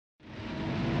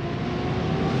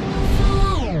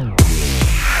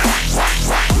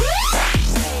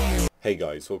Hey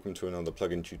guys, welcome to another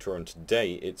plugin tutorial, and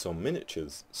today it's on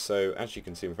miniatures. So as you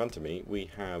can see in front of me, we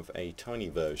have a tiny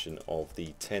version of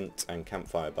the tent and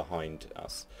campfire behind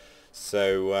us.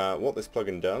 So what this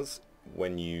plugin does,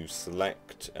 when you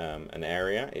select an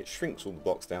area, it shrinks all the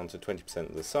blocks down to 20%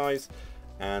 of the size,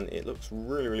 and it looks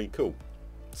really cool.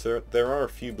 So there are a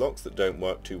few blocks that don't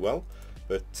work too well,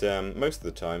 but most of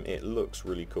the time it looks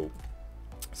really cool.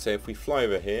 So if we fly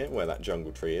over here where that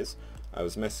jungle tree is, I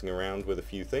was messing around with a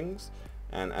few things,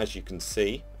 and as you can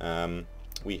see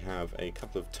we have a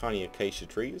couple of tiny acacia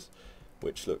trees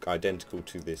which look identical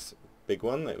to this big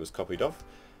one that was copied off,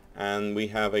 and we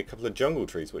have a couple of jungle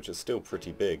trees which are still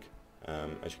pretty big,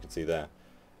 as you can see there,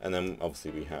 and then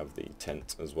obviously we have the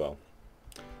tent as well.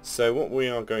 So what we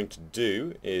are going to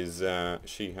do is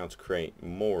show you how to create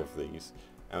more of these,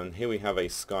 and here we have a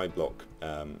skyblock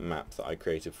map that I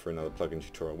created for another plugin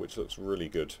tutorial which looks really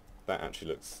good. That actually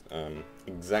looks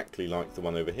exactly like the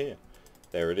one over here.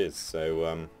 There it is.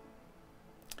 So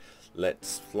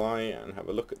let's fly and have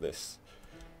a look at this.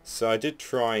 So I did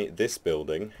try this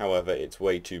building, however it's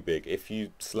way too big. If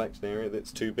you select an area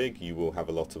that's too big, you will have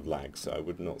a lot of lag, so I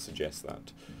would not suggest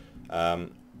that.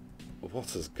 What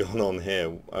has gone on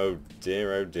here? Oh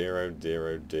dear, oh dear, oh dear,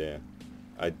 oh dear.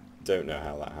 I don't know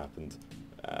how that happened.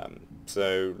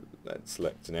 So let's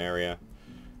select an area.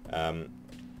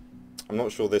 I'm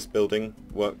not sure this building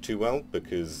worked too well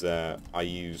because I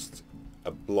used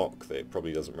a block that it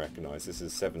probably doesn't recognise. This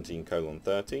is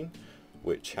 17:13,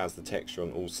 which has the texture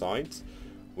on all sides,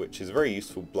 which is a very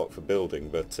useful block for building,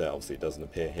 but obviously it doesn't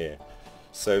appear here.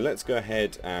 So let's go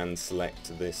ahead and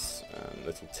select this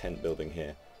little tent building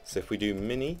here. So if we do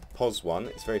mini pos 1,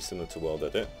 it's very similar to World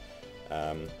Edit.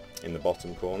 In the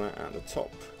bottom corner, at the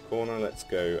top corner, let's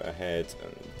go ahead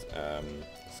and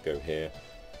let's go here,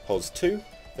 pos 2.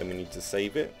 Then we need to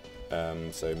save it,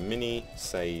 so mini,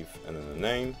 save, and then the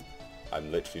name.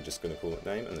 I'm literally just going to call it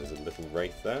name, and there's a little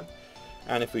wraith there.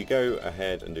 And if we go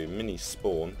ahead and do mini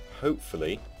spawn,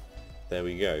 hopefully, there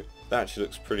we go. That actually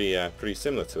looks pretty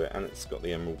similar to it, and it's got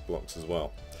the emerald blocks as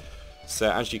well.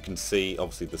 So as you can see,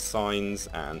 obviously the signs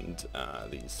and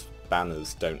these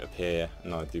banners don't appear,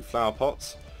 neither do flower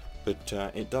pots, but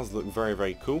it does look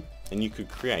very cool, and you could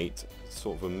create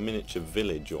sort of a miniature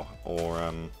village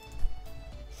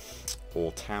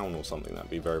or town or something. That'd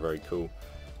be very cool.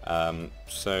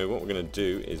 So what we're going to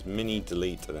do is mini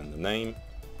delete and then the name,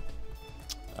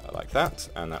 like that,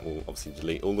 and that will obviously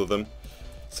delete all of them.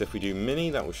 So if we do mini,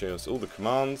 that will show us all the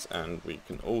commands, and we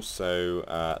can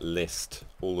also list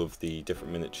all of the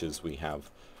different miniatures we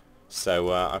have.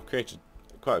 So I've created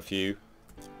quite a few.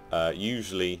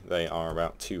 Usually they are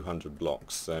about 200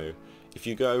 blocks, so if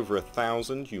you go over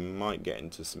 1,000 you might get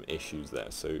into some issues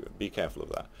there, so be careful of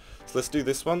that. So let's do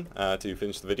this one to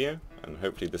finish the video, and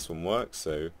hopefully this one works.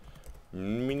 So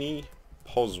mini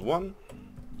pos 1,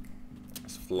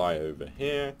 let's fly over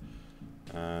here,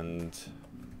 and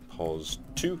pos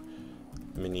 2,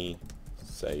 mini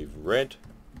save red,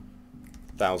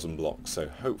 1,000 blocks, so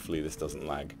hopefully this doesn't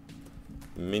lag.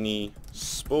 Mini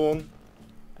spawn,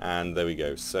 and there we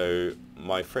go. So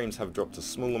my frames have dropped a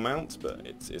small amount, but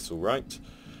it's alright.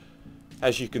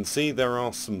 As you can see, there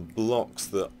are some blocks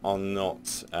that are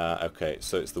not okay,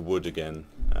 so it's the wood again.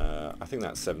 I think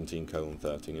that's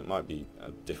 17:13. It might be a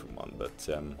different one, but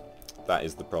that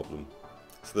is the problem.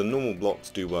 So the normal blocks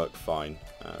do work fine,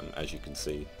 as you can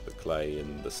see, the clay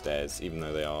and the stairs, even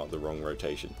though they are the wrong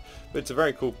rotation. But it's a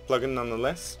very cool plugin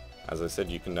nonetheless. As I said,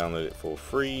 you can download it for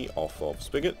free off of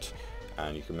Spigot,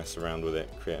 and you can mess around with it,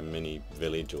 create a mini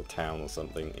village or town or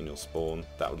something in your spawn.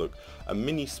 That would look, a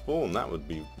mini spawn, that would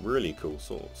be really cool,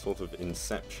 sort of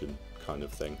Inception kind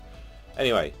of thing.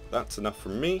 Anyway, that's enough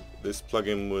from me. This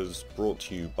plugin was brought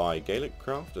to you by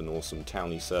Gaelicraft, an awesome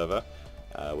towny server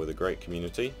with a great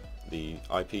community. The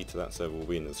IP to that server will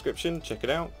be in the description, check it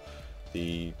out.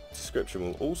 The description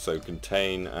will also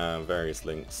contain various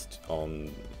links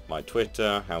on my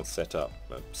Twitter, how to set up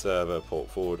a server,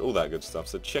 Portforward, all that good stuff,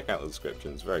 so check out the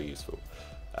description, it's very useful.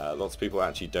 Lots of people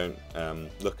actually don't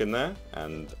look in there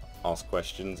and ask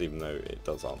questions, even though it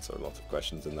does answer a lot of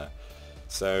questions in there.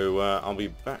 So I'll be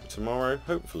back tomorrow,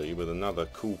 hopefully, with another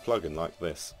cool plugin like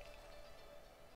this.